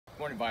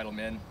Morning, Vital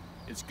Men.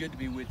 It's good to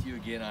be with you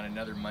again on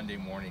another Monday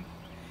morning.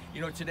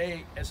 You know,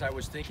 today, as I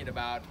was thinking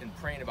about and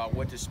praying about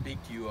what to speak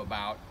to you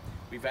about,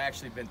 we've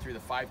actually been through the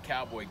 5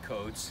 cowboy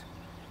codes,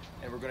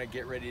 and we're going to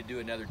get ready to do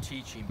another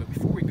teaching. But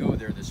before we go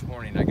there this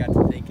morning, I got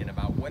to thinking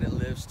about what it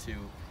lives to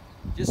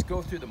just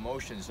go through the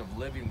motions of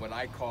living what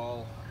I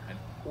call an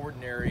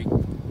ordinary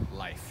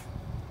life,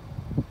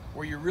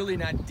 where you're really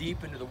not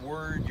deep into the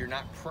Word, you're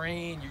not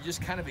praying, you're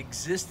just kind of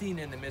existing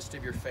in the midst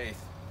of your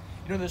faith.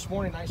 You know, this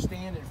morning I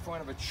stand in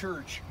front of a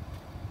church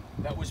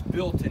that was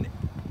built in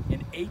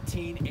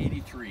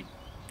 1883,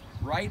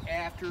 right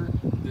after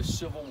the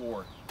Civil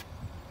War.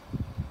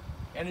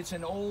 And it's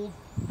an old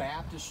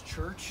Baptist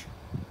church.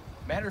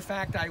 Matter of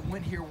fact, I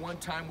went here one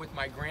time with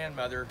my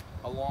grandmother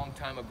a long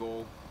time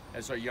ago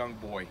as a young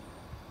boy.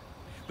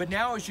 But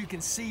now, as you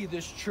can see,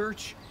 this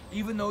church,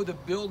 even though the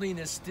building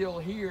is still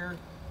here,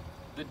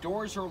 the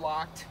doors are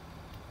locked,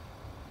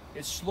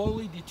 it's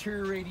slowly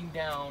deteriorating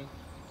down,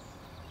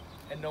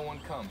 and no one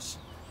comes.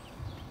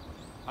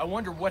 I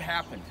wonder what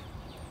happened.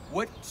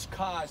 What's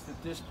caused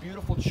that this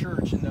beautiful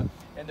church and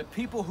the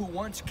people who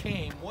once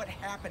came, what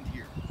happened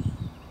here?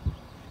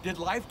 Did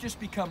life just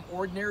become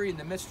ordinary in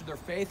the midst of their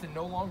faith and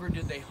no longer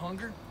did they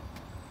hunger?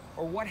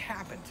 Or what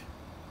happened?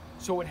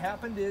 So what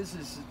happened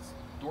is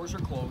doors are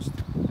closed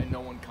and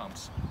no one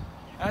comes.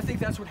 And I think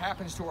that's what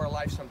happens to our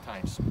life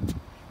sometimes.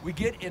 We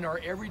get in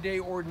our everyday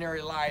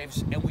ordinary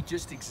lives and we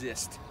just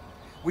exist.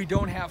 We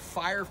don't have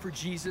fire for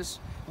Jesus.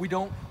 We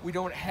don't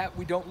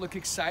look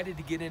excited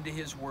to get into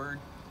His Word.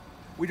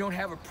 We don't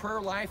have a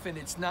prayer life and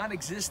it's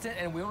non-existent,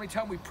 and the only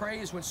time we pray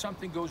is when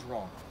something goes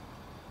wrong.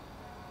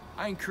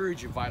 I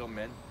encourage you, Vital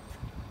Men,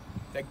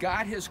 that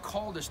God has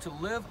called us to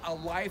live a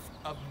life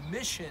of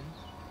mission,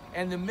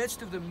 and in the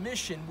midst of the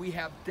mission we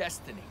have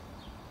destiny.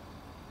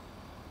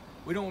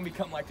 We don't want to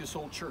become like this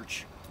old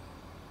church.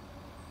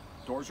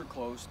 Doors are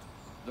closed,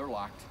 they're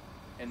locked,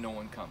 and no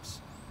one comes.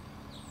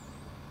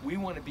 We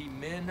want to be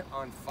men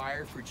on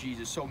fire for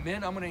Jesus. So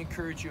men, I'm going to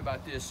encourage you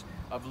about this,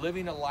 of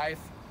living a life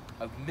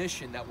of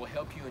mission that will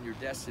help you in your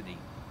destiny.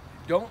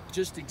 Don't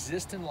just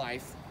exist in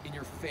life in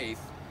your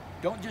faith.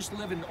 Don't just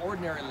live an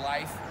ordinary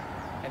life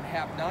and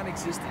have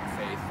non-existent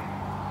faith,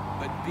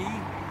 but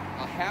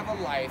have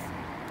a life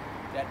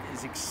that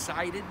is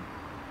excited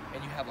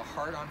and you have a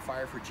heart on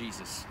fire for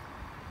Jesus.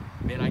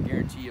 Man, I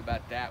guarantee you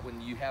about that. When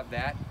you have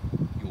that,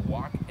 you'll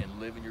walk and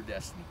live in your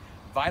destiny.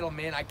 Vital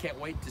Men, I can't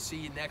wait to see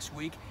you next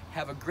week.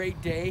 Have a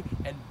great day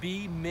and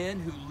be men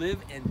who live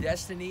in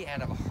destiny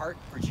and have a heart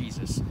for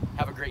Jesus.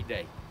 Have a great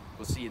day.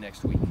 We'll see you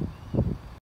next week.